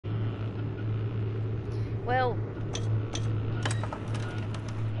Well,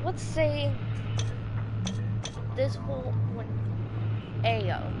 let's say this whole one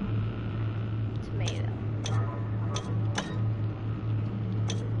AO tomato.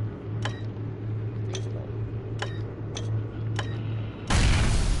 Legal.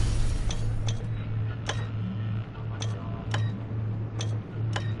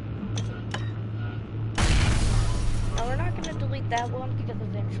 Now we're not gonna delete that one because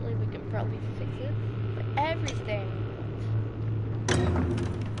eventually we can probably fix it. But everything.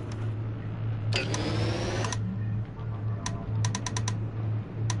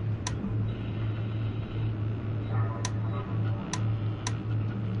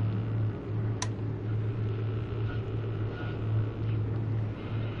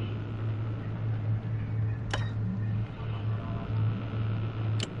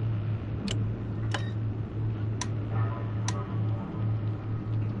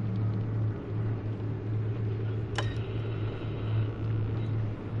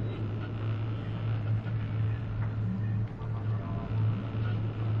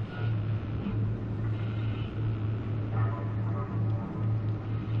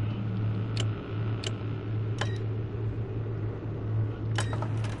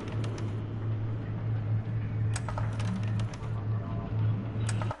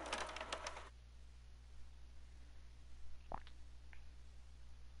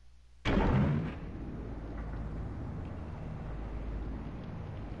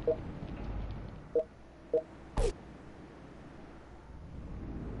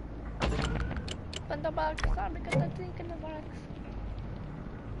 In the box, sorry, because I think in the box.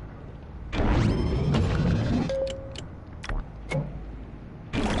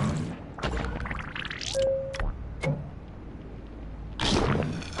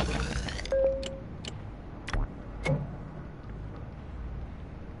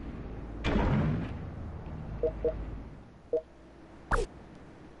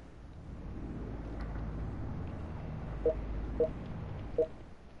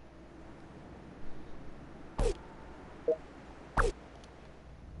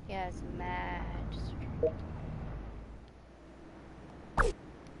 Yes, mad.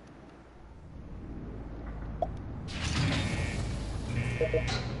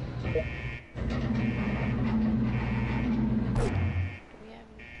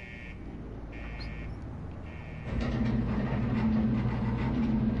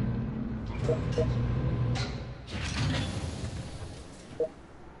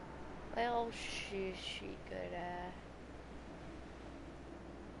 Well, she good at.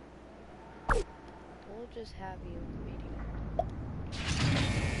 We'll just have you waiting.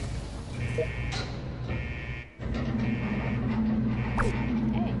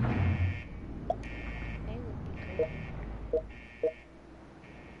 Hey. Hey would be good.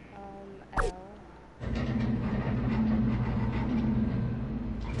 L.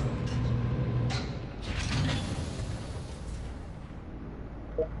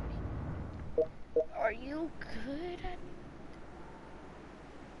 Are you good at?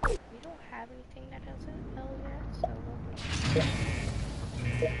 We don't have anything that has an L yet, so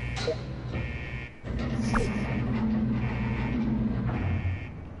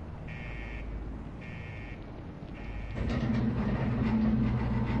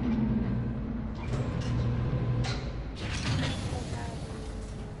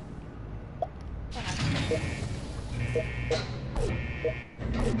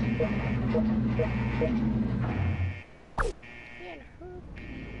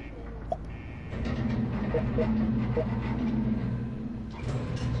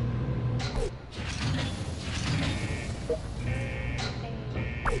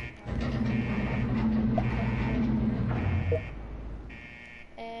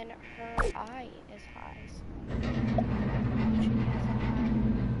and her eye is high, so she has a high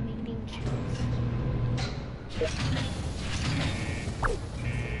mating chance.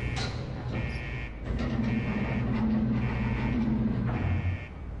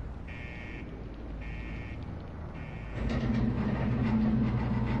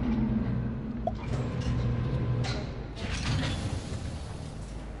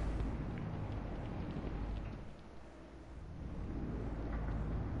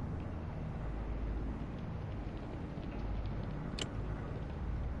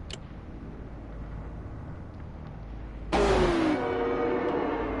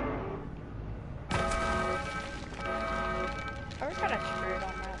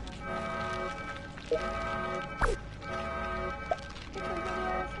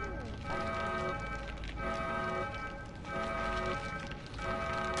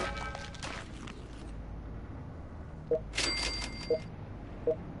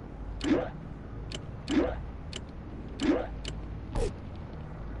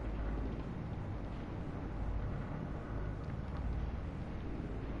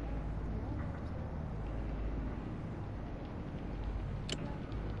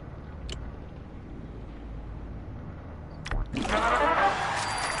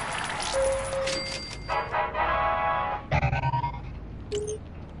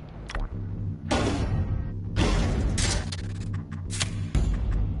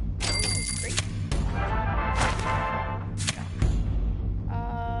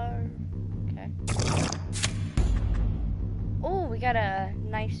 got a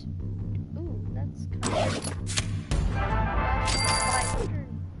nice. Ooh, that's kind of. 500.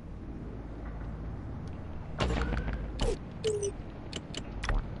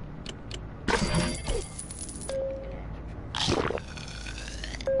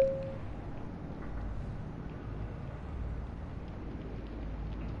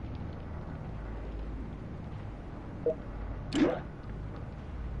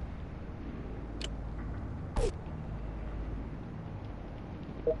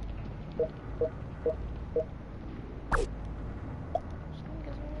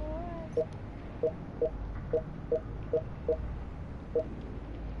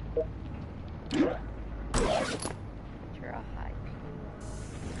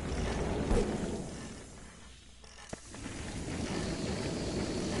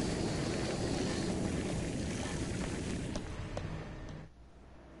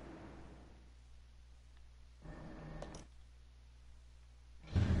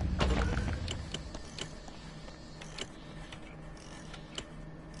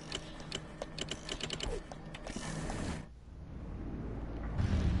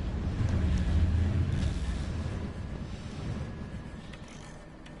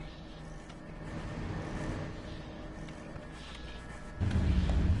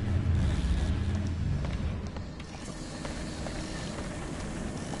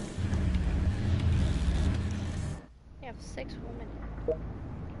 We have 6 women.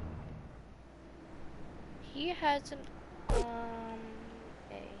 He has an A.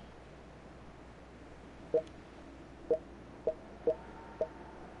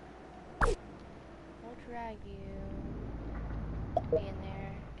 I'll drag you to be in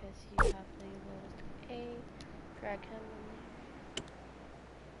there because you have the lowest A. Drag him in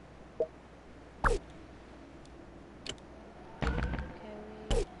there. Okay,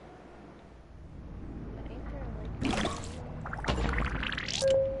 wait. But ain't there like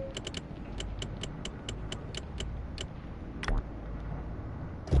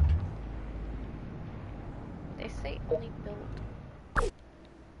they say only build.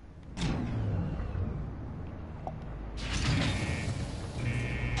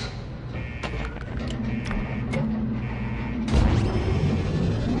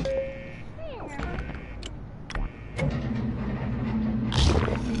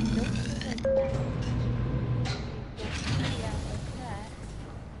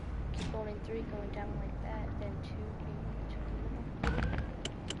 Three going down like that, then 2 being to the middle.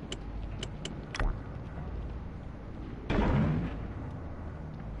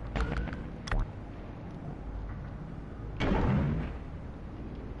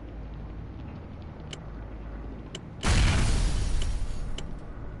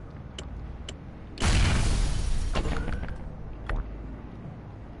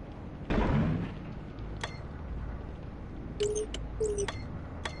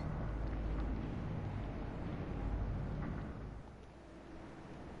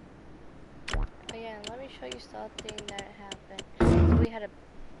 Let me show you something that happened. So we had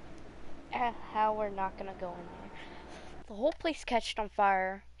how we're not gonna go in there. The whole place catched on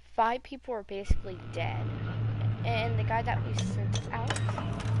fire. 5 people were basically dead, and the guy that we sent out dead.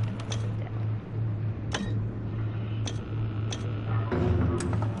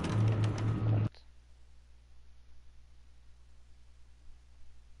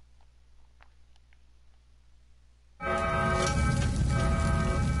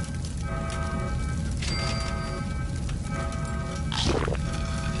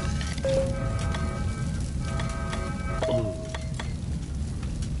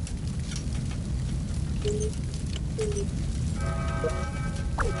 She's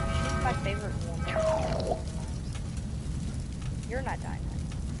my favorite woman. You're not dying.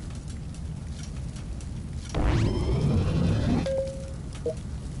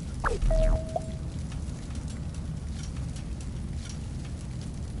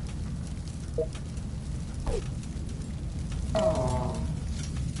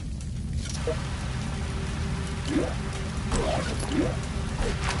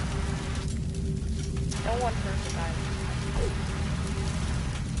 No one person died.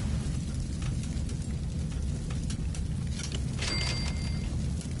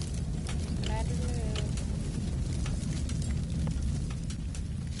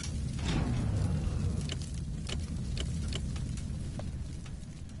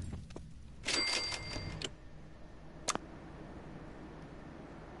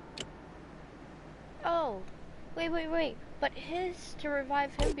 Oh, wait. But his, to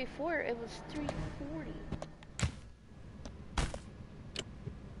revive him before, it was 340.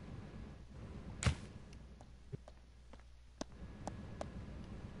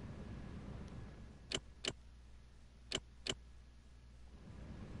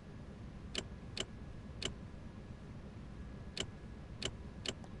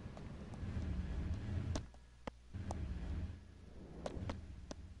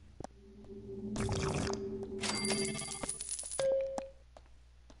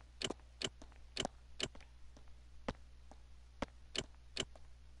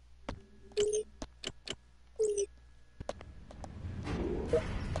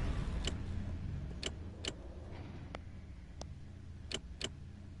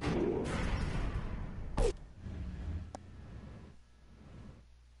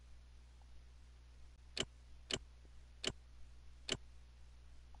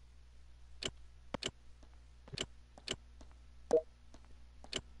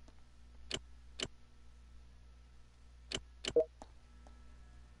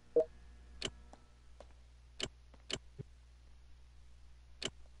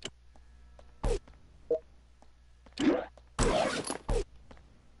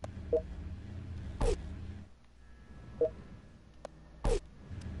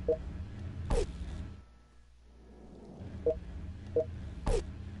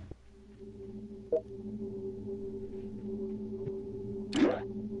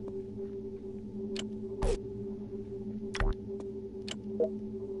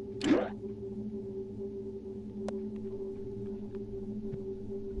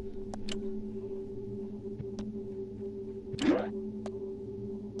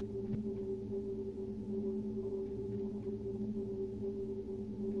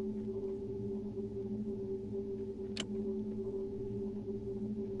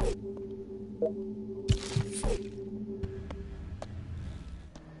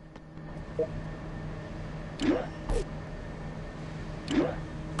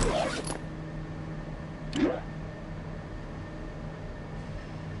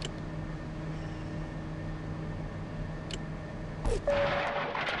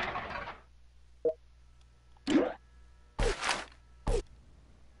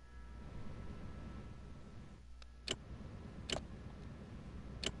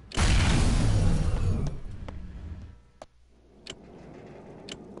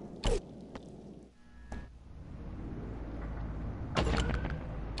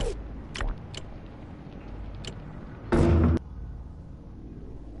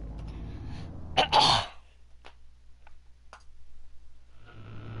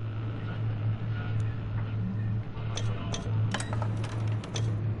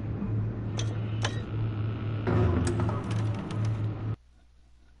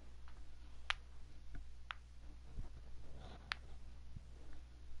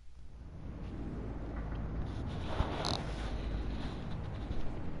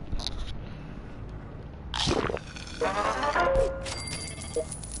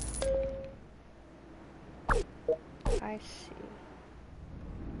 I see.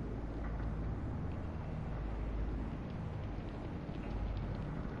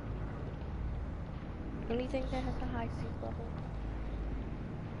 Anything that has a high sea level?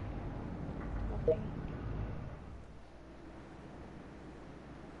 Nothing.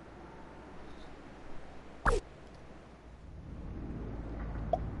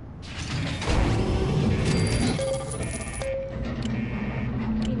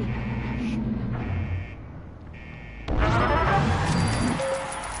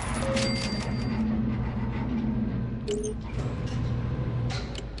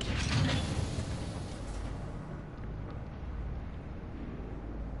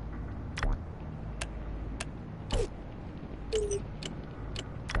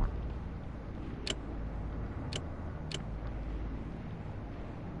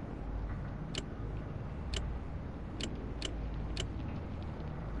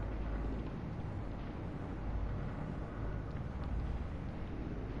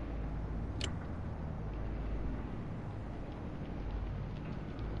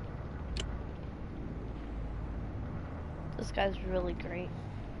 This guy's really great.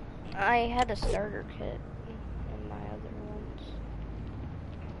 I had a starter kit in my other ones.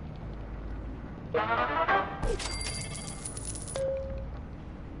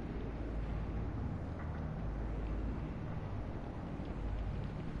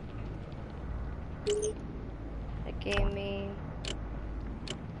 It gave me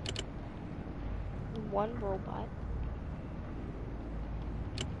one robot,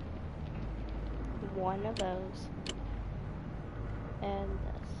 one of those, and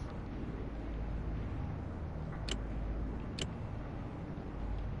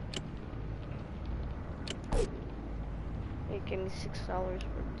this. It gave me $6 worth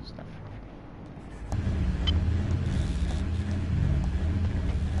of stuff.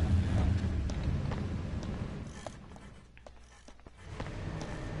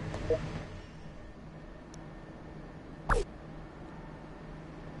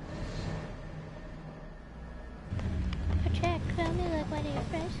 Check, tell me like one of your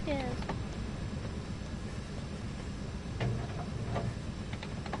French skills.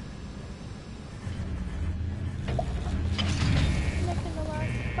 Making the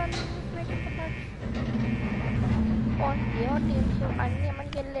large fun, making the large. On your team, so I'm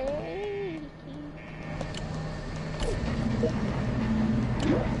gonna lazy.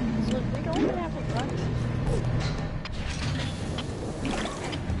 So we don't have a gun.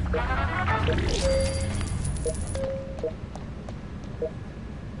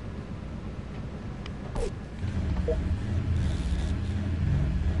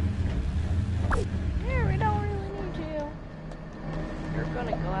 Yeah, we don't really need you. You're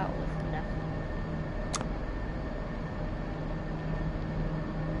gonna go out with nothing.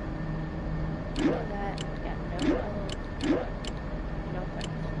 That got no nothing.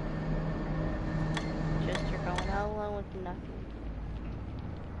 Just you're going out alone with nothing.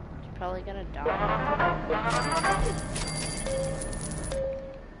 You're probably gonna die.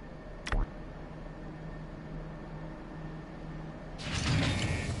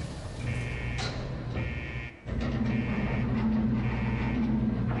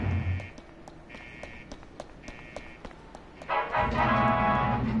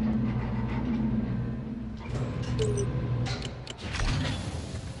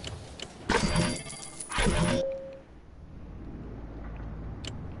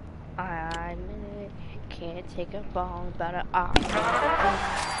 I admit it, can't take a bong, but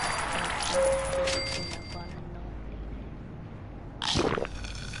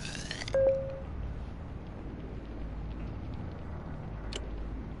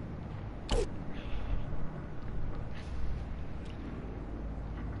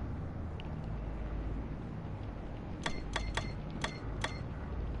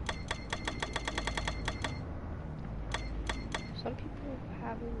Some people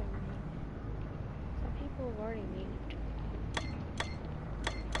haven't been made. Some people have already made it.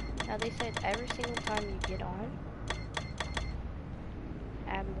 Now they said every single time you get on,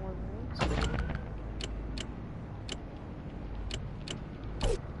 add more rooms.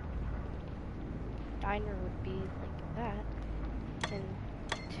 Diner would be like that, and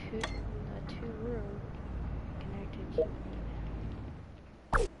a two-room connected to.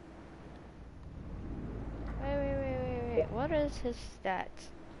 Wait. What is his stats?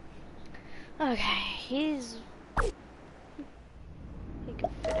 Okay, he can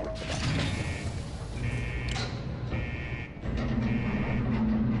fit into that.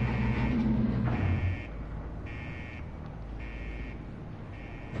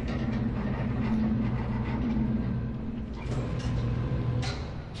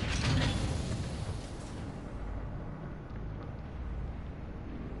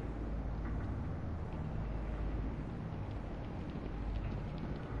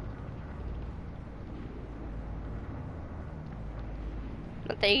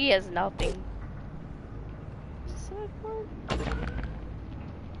 I think he has nothing.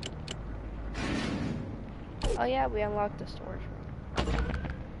 Oh yeah, we unlocked the storage room.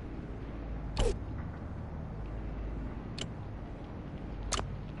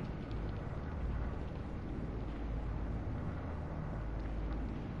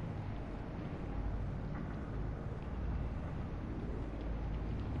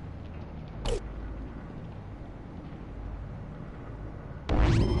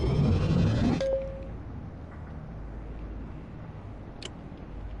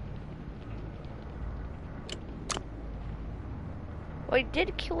 Well, he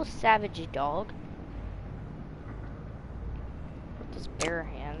did kill a savage dog with his bare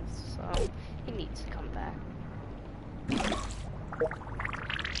hands, so he needs to come back.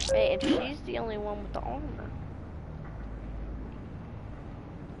 Hey, and she's the only one with the armor.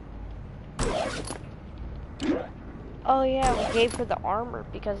 Oh yeah, we gave her the armor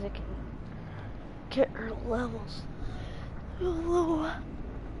because it can get her levels.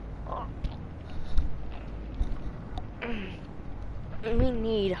 We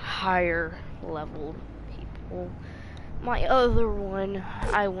need higher leveled people. My other one,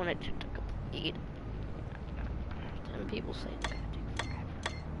 I wanted to complete. And people say it's gonna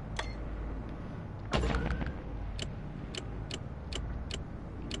take forever.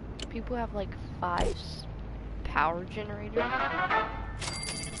 People have like 5 power generators.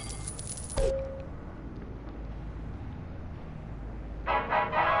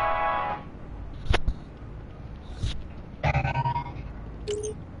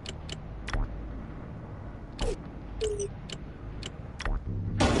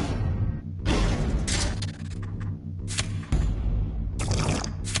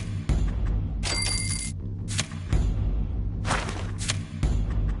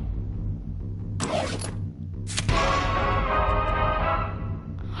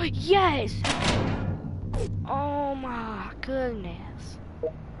 Yes! Oh my goodness.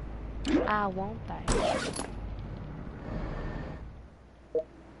 I want that.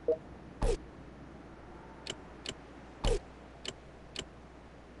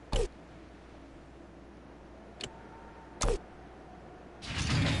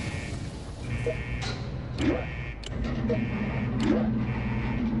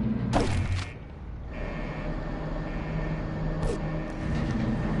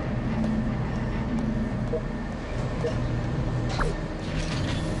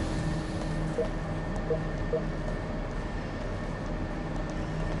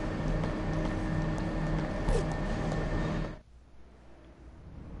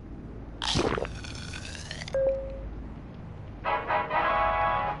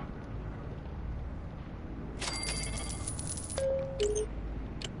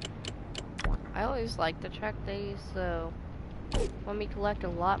 I always like to check these, so when we collect a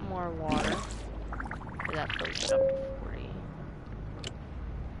lot more water, that fills it up to 40.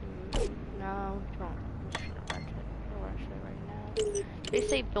 No, we shouldn't rush it. We'll rush it right now. They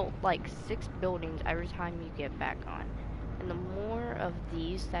say build like 6 buildings every time you get back on. And the more of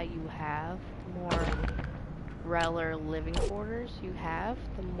these that you have, the more Reller living quarters you have,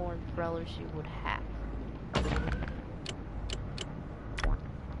 the more Rellers you would have.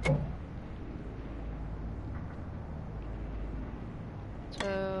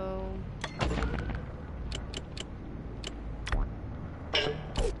 So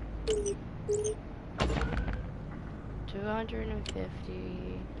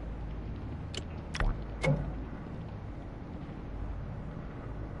 150.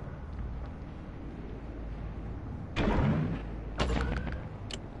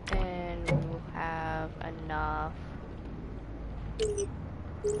 And we'll have enough.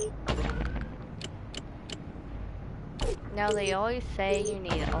 Now they always say you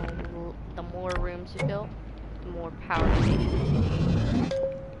need the more rooms you build, the more power stations you need.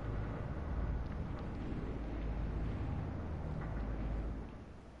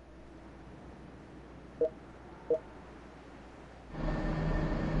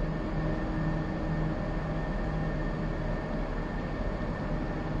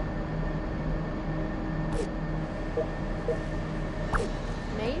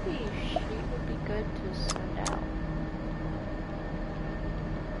 Maybe she would be good to send out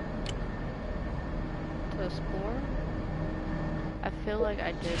to explore. I feel like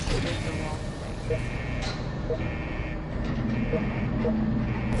I did the wrong thing.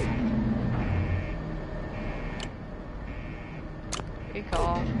 Good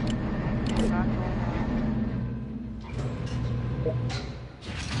call. We're not going on.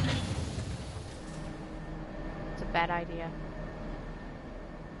 It's a bad idea.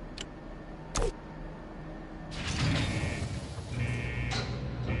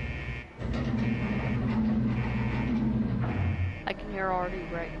 I can hear already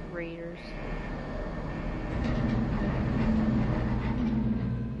raiders.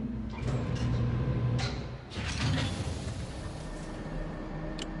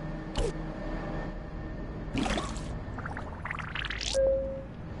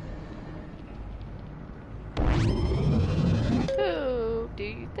 Who do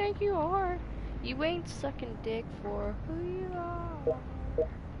you think you are? You ain't sucking dick for who you are.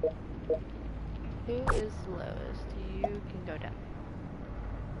 Who is the lowest? You can go down.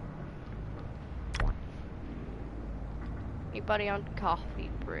 Anybody on coffee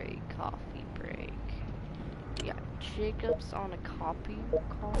break? Coffee break. Yeah, Jacob's on a coffee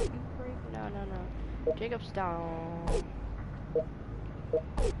break? No. Jacob's down.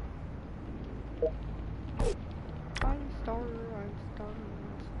 I'm starter.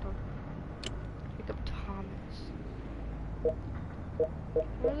 Jacob Thomas.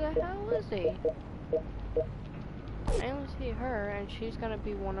 Where the hell is he? I only see her, and she's gonna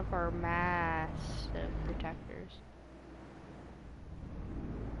be one of our massive protectors.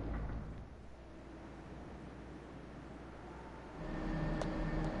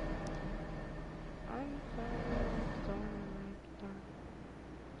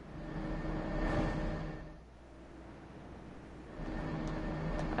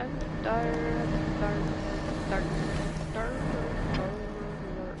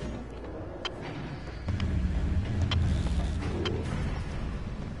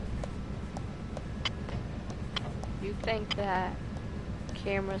 You think that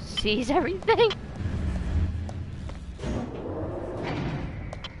camera sees everything?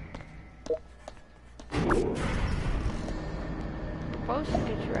 You're supposed to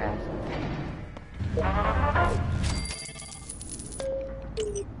get your ass up.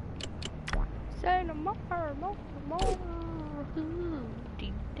 Say no more.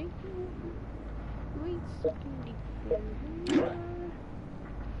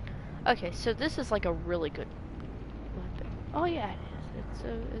 Okay, so this is like a really good weapon. Oh yeah, it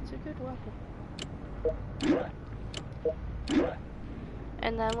is. It's a good weapon.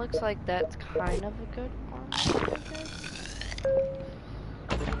 And that looks like that's kind of a good arm, I guess.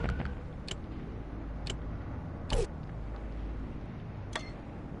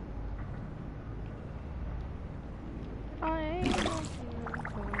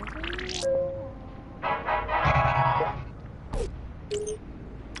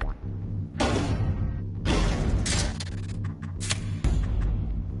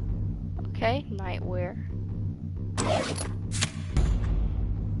 Okay, nightwear.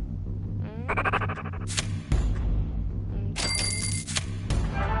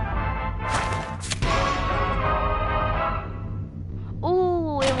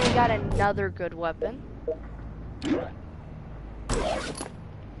 Ooh, and we got another good weapon.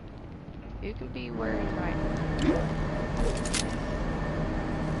 You can be wearing nightwear.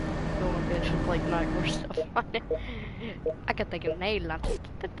 Going bitch with like nightwear stuff on it. I can think of nail launcher.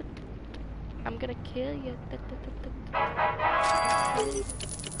 I'm gonna kill you.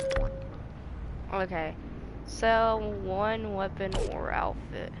 Okay, so one weapon or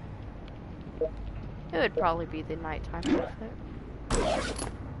outfit. It would probably be the nighttime outfit.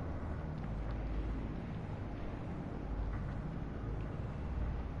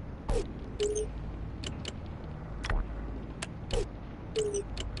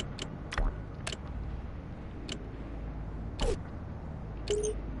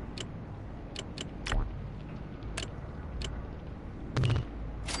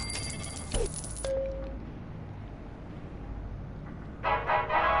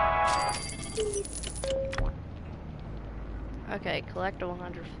 Okay, collect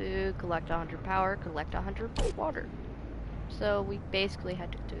 100 food, collect 100 power, collect 100 water. So we basically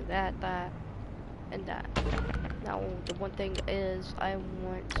had to do that, and that. Now the one thing is I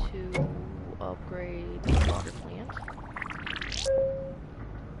want to upgrade the water plant.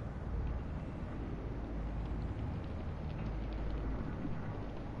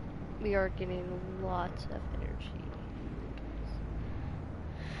 We are getting lots of energy.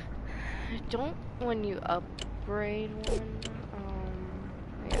 Don't, when you upgrade one,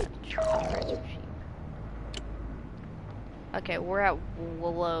 yeah, upgrades are cheap. Okay, we're at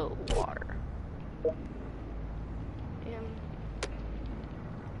low water.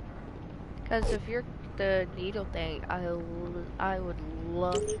 Because if you're the needle thing, I would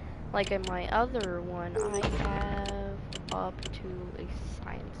love, like in my other one, I have up to a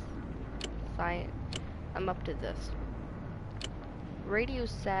science. I'm up to this. Radio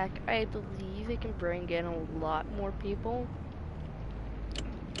Sack, I believe it can bring in a lot more people.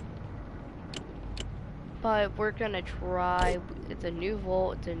 But we're gonna try. It's a new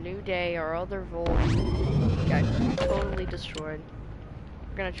vault, it's a new day. Our other vault got totally destroyed.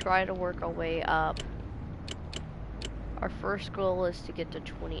 We're gonna try to work our way up. Our first goal is to get to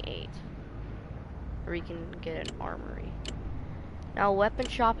 28. Or we can get an armory. Now, weapon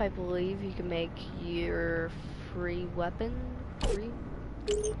shop, I believe you can make your free weapon.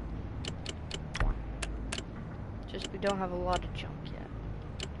 Just we don't have a lot of junk yet.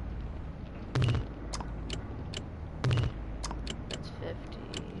 That's 50.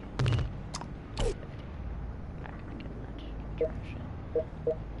 50. I'm not gonna get much trash yet.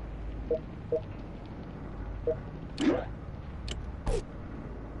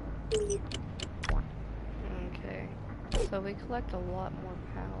 Okay. So we collect a lot more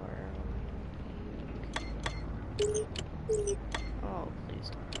power. Oh, please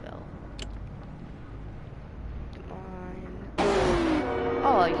don't fail. Come on.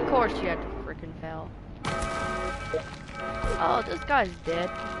 Oh, of course you had to freaking fail. Oh, this guy's dead.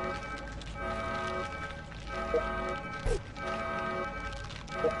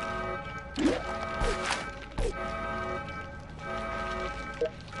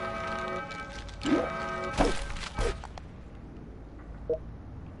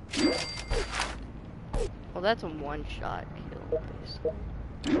 Well, that's a one-shot kill, basically.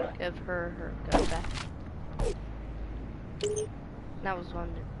 Give her gun back. That was one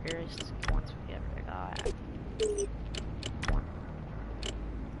of the weirdest ones we ever got.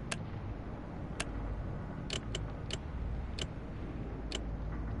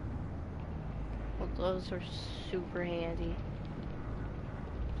 Well, those are super handy.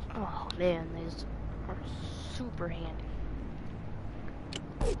 Oh man, these are super handy.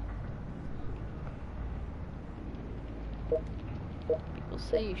 People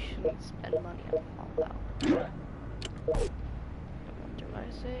say you shouldn't spend money on Fallout. What do I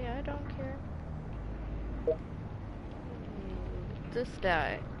say? I don't care. This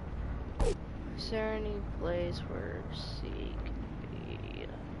guy. Is there any place where C can be?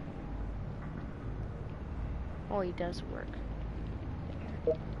 Oh, he does work.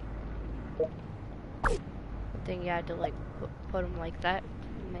 I think you had to like put him like that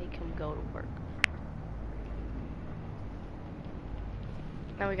to make him go to work.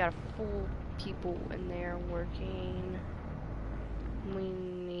 Now we got a full people in there working. We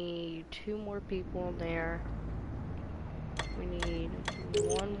need 2 more people in there. We need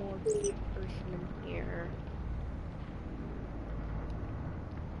 1 more person in here.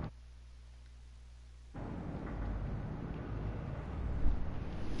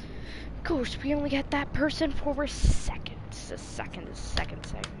 Of course, we only got that person for a second. A second.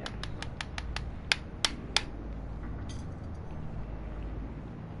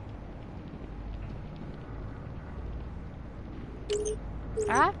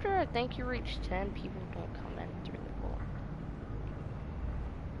 After I think you reach 10, people don't come in through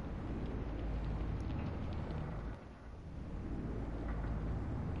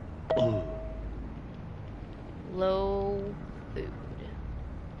the door. Low food.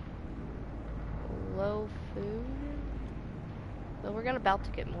 Low food? Well, we're about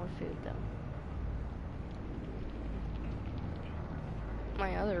to get more food though.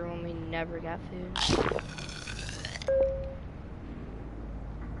 My other one, we never got food.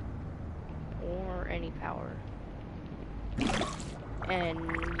 Or any power. And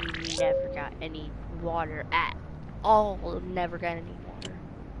we never got any water at all. Never got any water.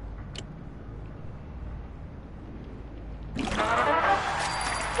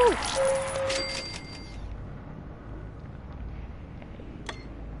 You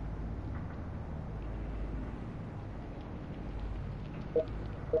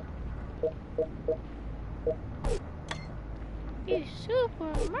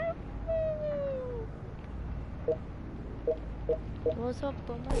Superman. What's up,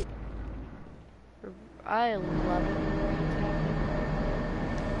 Boomer? I love it when rain's happening.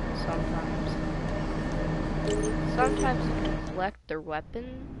 Sometimes you can collect their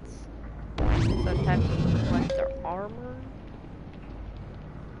weapons. Sometimes you can collect their armor.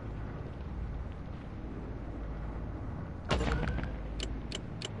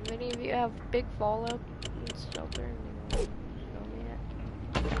 Many of you have big Fallout shelter and you show me it.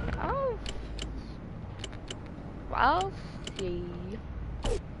 I'll see.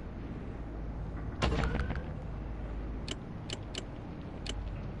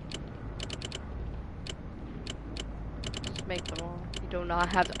 Just make them all. You do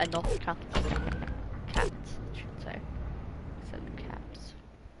not have enough cats. Cats, I should say. I said cats.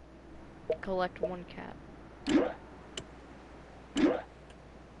 Collect one cat.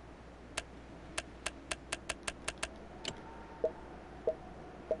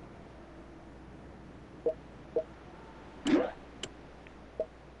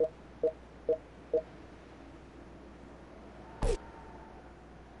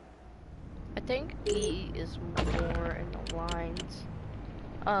 I think E is more in the lines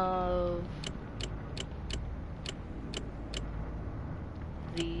of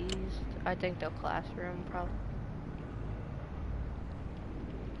these. I think the classroom probably.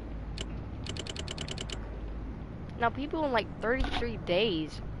 Now people in like 33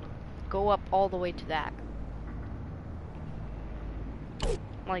 days go up all the way to that.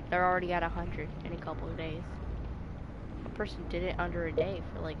 Like they're already at 100 in a couple of days. A person did it under a day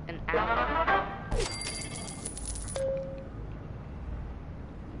for like an hour.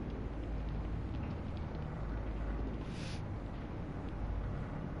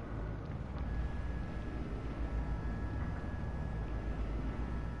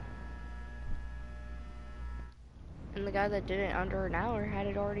 And the guy that did it under an hour had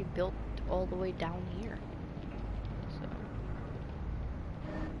it already built all the way down here. So.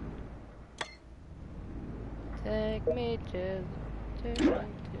 Take me to the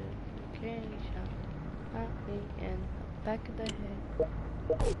candy shop. Not me in the back of the head.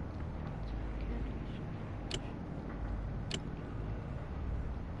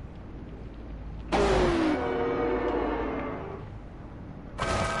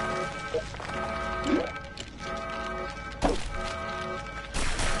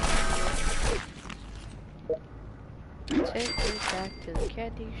 Take me back to the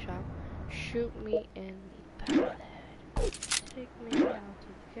candy shop. Shoot me in the back of the head. Take me down to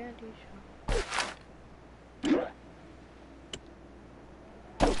the candy shop.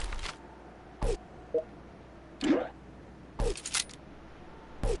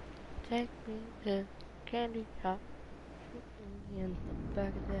 Take me to the candy shop. Shoot me in the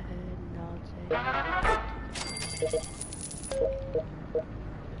back of the head.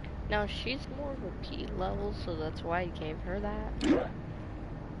 Now she's more of a P level, so that's why I gave her that. Take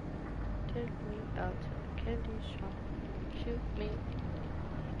me out to the candy shop. Shoot me.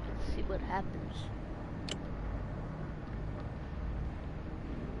 Let's see what happens.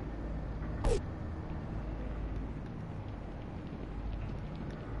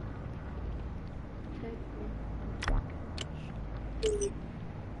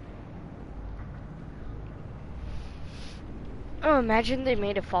 Oh, imagine they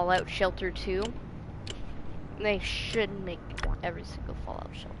made a Fallout Shelter 2. They should make every single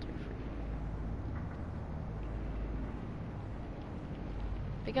Fallout Shelter free.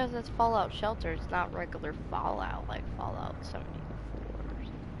 Because it's Fallout Shelter, it's not regular Fallout like Fallout 74 or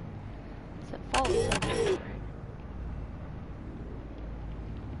something. It's a Fallout 74, right?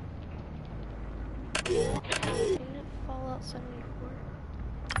 Isn't it Fallout 74?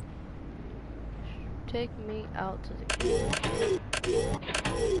 Take me out to the kitchen.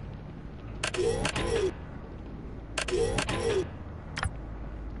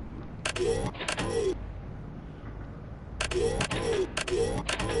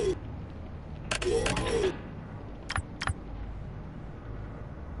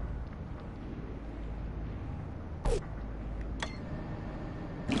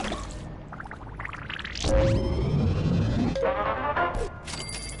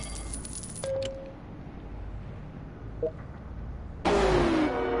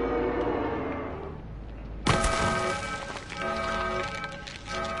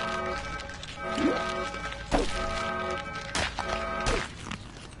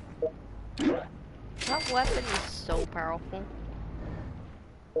 That weapon is so powerful.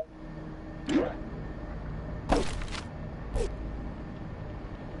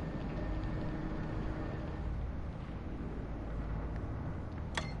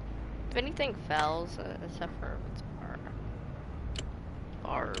 anything fails, except for if it's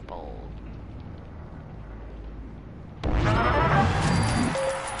Barbold.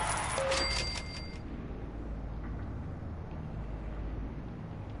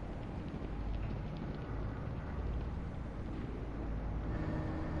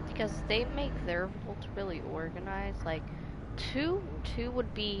 Because they make their vaults really organized. Like two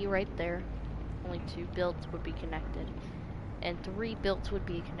would be right there. Only 2 builds would be connected, and 3 builds would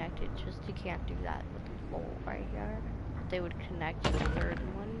be connected. Just you can't do that with the vault right here. They would connect to the 3rd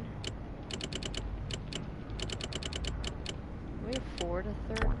one. We have 4 to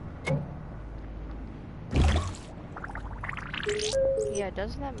 3rd. Yeah,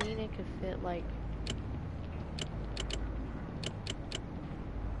 doesn't that mean it could fit like?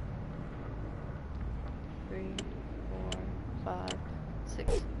 Three, 4, 5,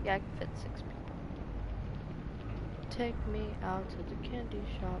 6. Yeah, I can fit 6 people. Take me out to the candy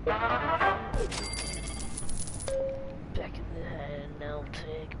shop. Back in the head, now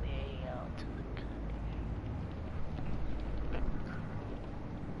take me out to the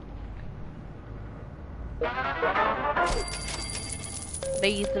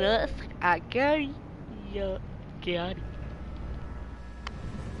candy. Business, I got you. Got it.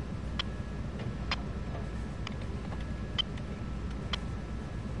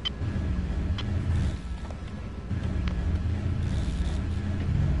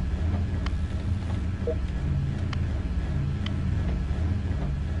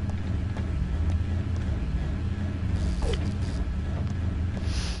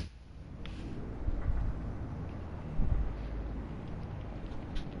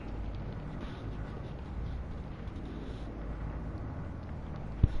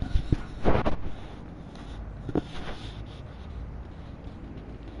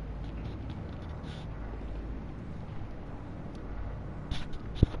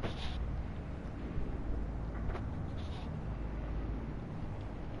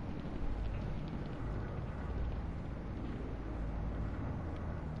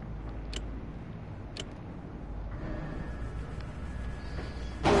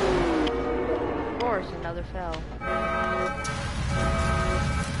 Another fell.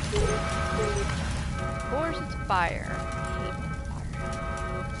 Of course it's fire.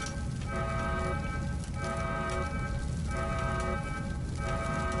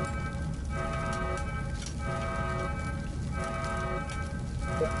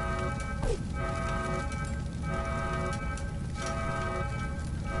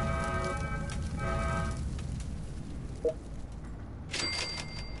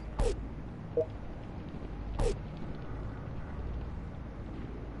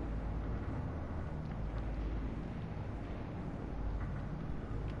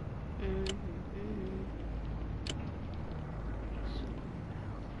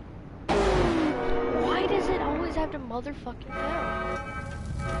 Why does it always have to motherfucking fail?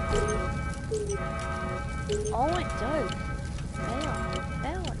 All it does, fail.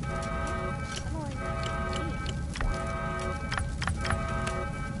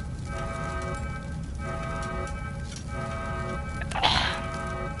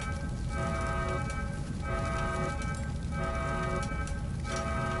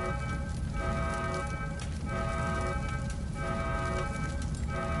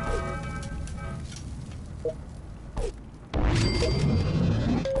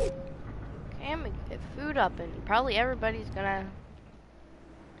 Up and probably everybody's gonna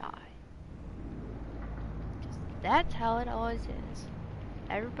die. That's how it always is.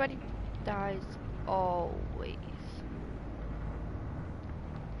 Everybody dies always.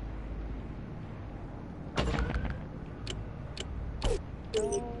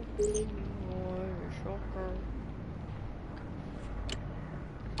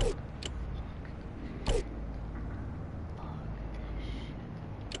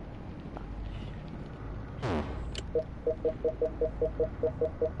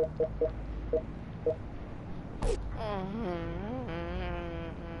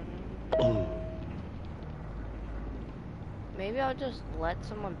 Maybe I'll just let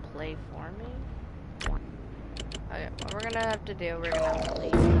someone play for me. Okay, what we're gonna have to do, we're gonna have to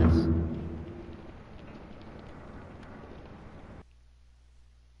leave this.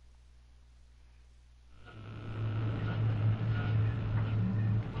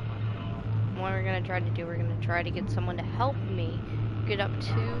 What we're gonna try to do, we're gonna try to get someone to help me get up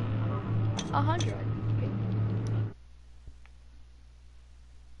to 100.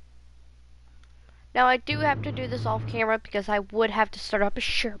 Now I do have to do this off camera because I would have to start up a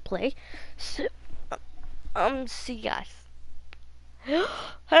share play. So, see you guys.